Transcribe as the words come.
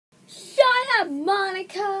up,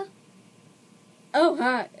 Monica? Oh,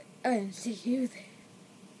 hi. I didn't see you there.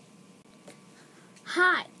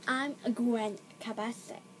 Hi, I'm Gwen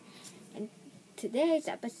and today's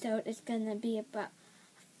episode is gonna be about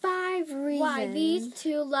 5 reasons why these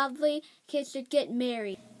two lovely kids should get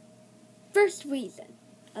married. First reason,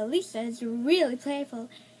 Alisa is really playful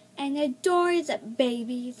and adores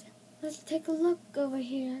babies. Let's take a look over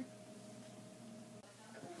here.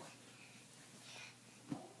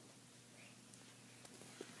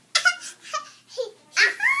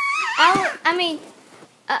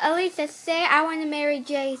 Alisa, say I want to marry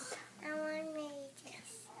Jace. I want to marry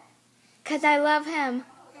Jace. Because I love him.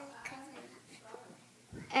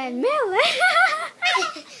 And Millie.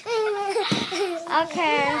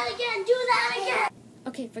 Okay. Do that again.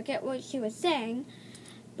 Okay, forget what she was saying.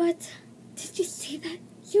 But did you see that?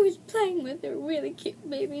 She was playing with her really cute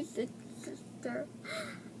baby sister.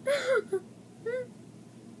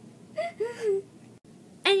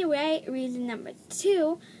 Anyway, reason number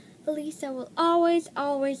 2. Alisa will always,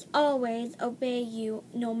 always, always obey you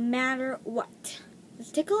no matter what.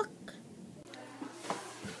 Let's take a look.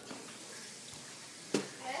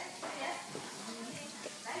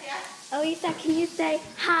 Alisa, can you say,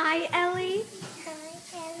 hi, Ellie? Hi,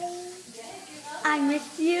 Ellie. I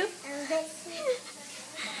miss you. I miss you.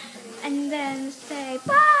 And then say,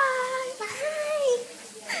 bye. Bye.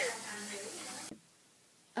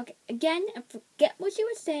 Okay, again, I forget what she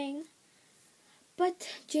was saying. But,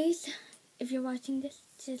 Jace, if you're watching this,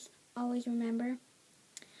 just always remember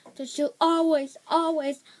that she'll always,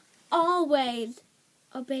 always, always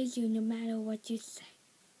obey you no matter what you say.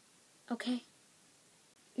 Okay?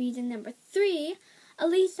 Reason number 3,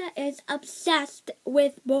 Alisa is obsessed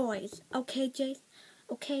with boys. Okay, Jace?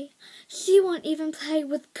 Okay? She won't even play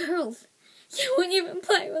with girls. She won't even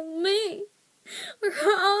play with me. We're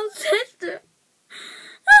her own sister.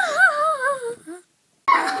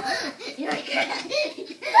 You're good.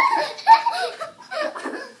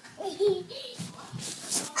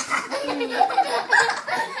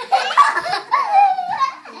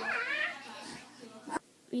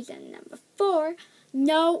 Reason number 4,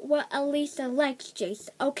 know what Alisa likes, Jace.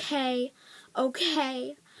 Okay?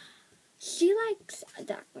 Okay? She likes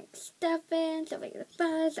Doc McStuffin, Sylvia the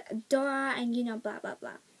Buzz, Dora, and blah, blah,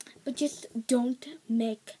 blah. But just don't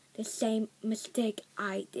make the same mistake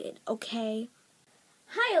I did, okay?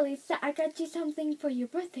 Hi, Alisa. I got you something for your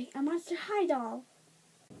birthday. A Monster High doll.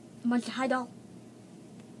 A Monster High doll?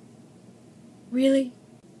 Really?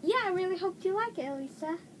 Yeah, I really hope you like it,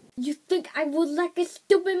 Alisa. You think I would like a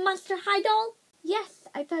stupid Monster High doll? Yes,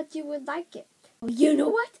 I thought you would like it. Well, you know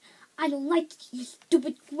what? I don't like you,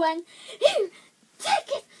 stupid Gwen. Take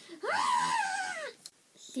it!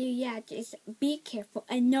 So yeah, just be careful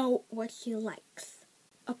and know what she likes.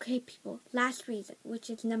 Okay, people, last reason, which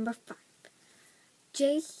is number 5.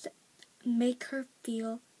 Jace, make her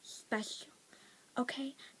feel special,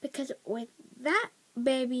 okay? Because with that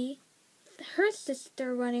baby, her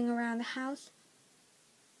sister running around the house,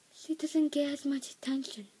 she doesn't get as much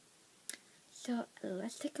attention. So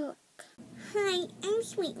let's take a look. Hi, I'm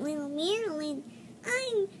sweet little Marilyn.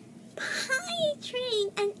 I'm potty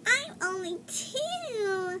trained and I'm only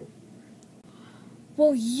 2.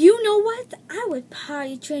 Well, you know what? I was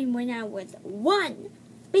potty trained when I was 1.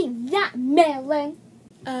 Be that, Marilyn.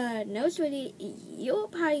 No, sweetie. You were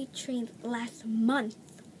potty trained last month.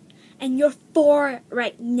 And you're 4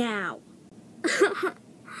 right now.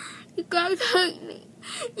 You guys hate me.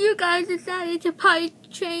 You guys decided to potty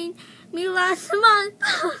train me last month.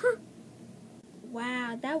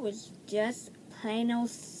 Wow, that was just plain old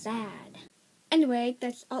sad. Anyway,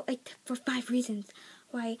 that's all for 5 reasons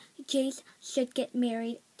why Jace should get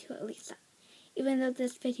married to Alisa. Even though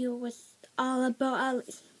this video was all about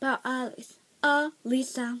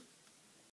Alisa.